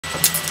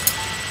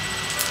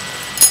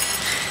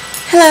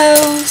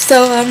Hello,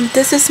 so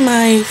this is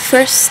my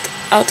first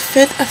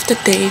outfit of the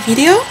day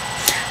video.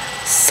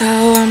 So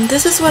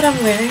this is what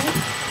I'm wearing.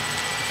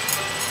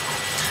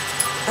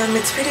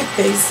 It's pretty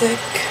basic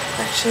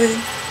actually.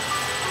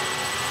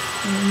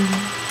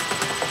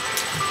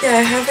 Yeah,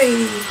 I have a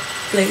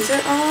blazer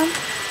on.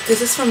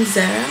 This is from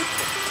Zara,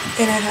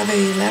 and I have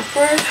a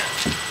leopard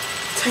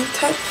tank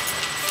top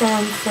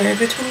from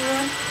Forever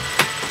 21,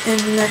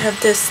 and I have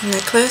this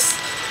necklace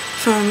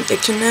from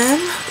H&M.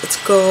 It's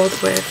gold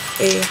with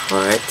a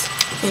heart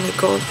and a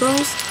gold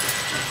rose.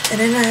 And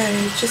then I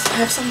just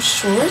have some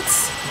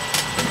shorts.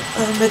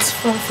 It's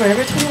from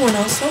Forever 21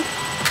 also,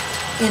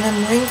 and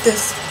I'm wearing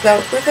this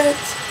belt with it.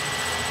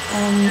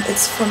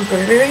 It's from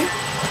Burberry,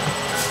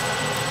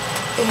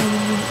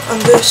 and on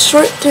the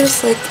short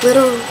there's like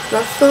little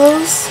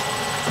ruffles.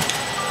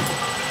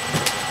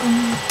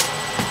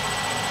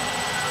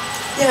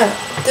 Yeah,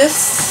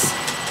 this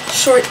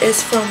short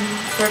is from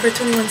Forever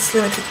 21's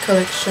limited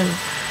collection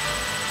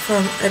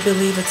from, I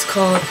believe it's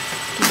called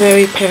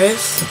Very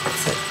Paris.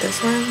 It's like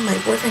this one. My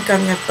boyfriend got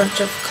me a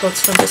bunch of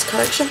clothes from this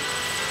collection.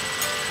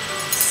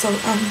 So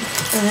and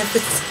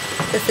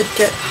if it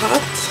get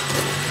hot,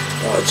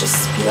 it'll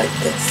just be like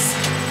this.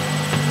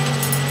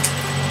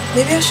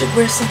 Maybe I should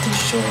wear something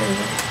shorter.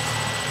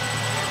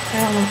 I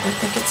don't know, I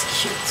think it's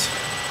cute.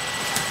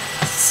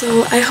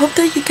 So I hope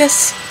that you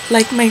guys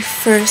like my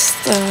first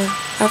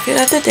outfit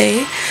of the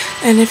day,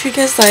 and if you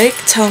guys like,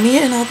 tell me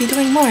and I'll be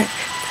doing more.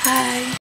 Bye.